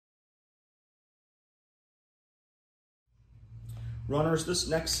Runners, this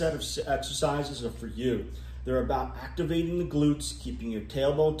next set of exercises are for you. They're about activating the glutes, keeping your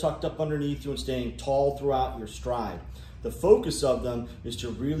tailbone tucked up underneath you and staying tall throughout your stride. The focus of them is to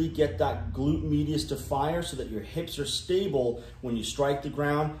really get that glute medius to fire so that your hips are stable when you strike the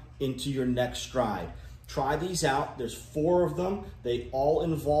ground into your next stride. Try these out. There's 4 of them. They all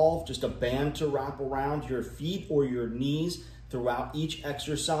involve just a band to wrap around your feet or your knees throughout each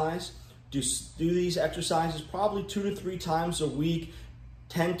exercise. Do these exercises probably 2 to 3 times a week,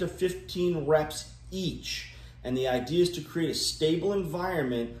 10 to 15 reps each. And the idea is to create a stable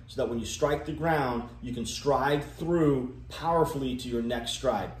environment so that when you strike the ground, you can stride through powerfully to your next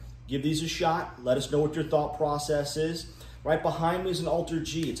stride. Give these a shot. Let us know what your thought process is. Right behind me is an Alter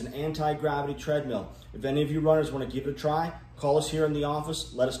G. It's an anti-gravity treadmill. If any of you runners want to give it a try, call us here in the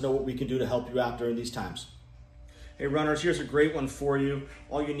office. Let us know what we can do to help you out during these times. Hey runners, here's a great one for you.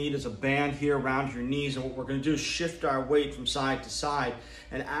 All you need is a band here around your knees, and what we're going to do is shift our weight from side to side.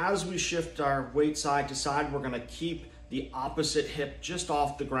 And as we shift our weight side to side, we're going to keep the opposite hip just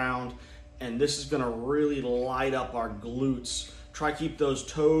off the ground, and this is going to really light up our glutes. Try keep those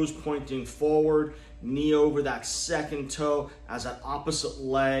toes pointing forward, knee over that second toe as that opposite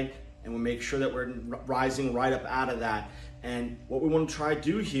leg, and we'll make sure that we're rising right up out of that. And what we want to try to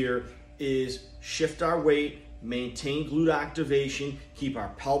do here is shift our weight, maintain glute activation, keep our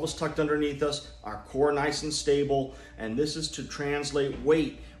pelvis tucked underneath us, our core nice and stable, and this is to translate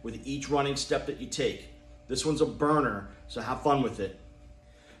weight with each running step that you take. This one's a burner, so have fun with it.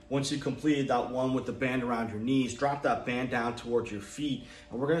 Once you've completed that one with the band around your knees, drop that band down towards your feet,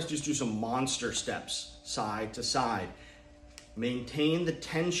 and we're gonna just do some monster steps, side to side. Maintain the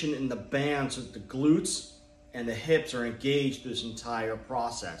tension in the band so that the glutes and the hips are engaged through this entire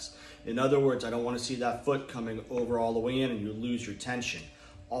process. In other words, I don't want to see that foot coming over all the way in and you lose your tension.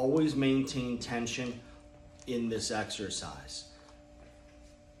 Always maintain tension in this exercise.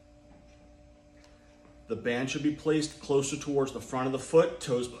 The band should be placed closer towards the front of the foot,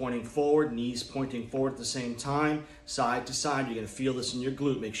 toes pointing forward, knees pointing forward at the same time, side to side. You're going to feel this in your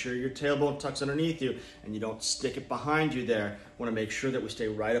glute. Make sure your tailbone tucks underneath you and you don't stick it behind you there. Want to make sure that we stay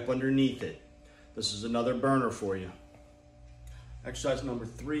right up underneath it. This is another burner for you. Exercise number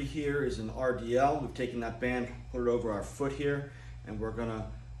 3 here is an RDL. We've taken that band, put it over our foot here, and we're gonna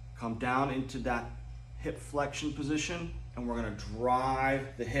come down into that hip flexion position, and we're gonna drive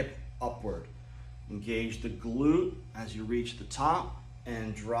the hip upward. Engage the glute as you reach the top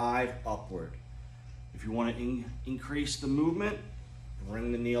and drive upward. If you want to increase the movement,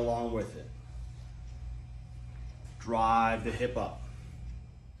 bring the knee along with it. Drive the hip up.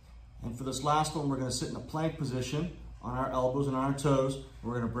 And for this last one, we're going to sit in a plank position on our elbows and on our toes.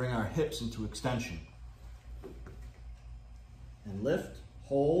 We're going to bring our hips into extension. And lift,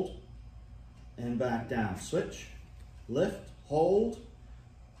 hold, and back down. Switch, lift, hold,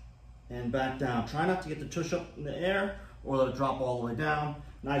 and back down. Try not to get the tush up in the air or let it drop all the way down.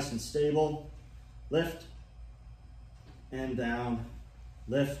 Nice and stable. Lift, and down,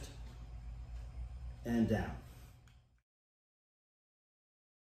 lift, and down.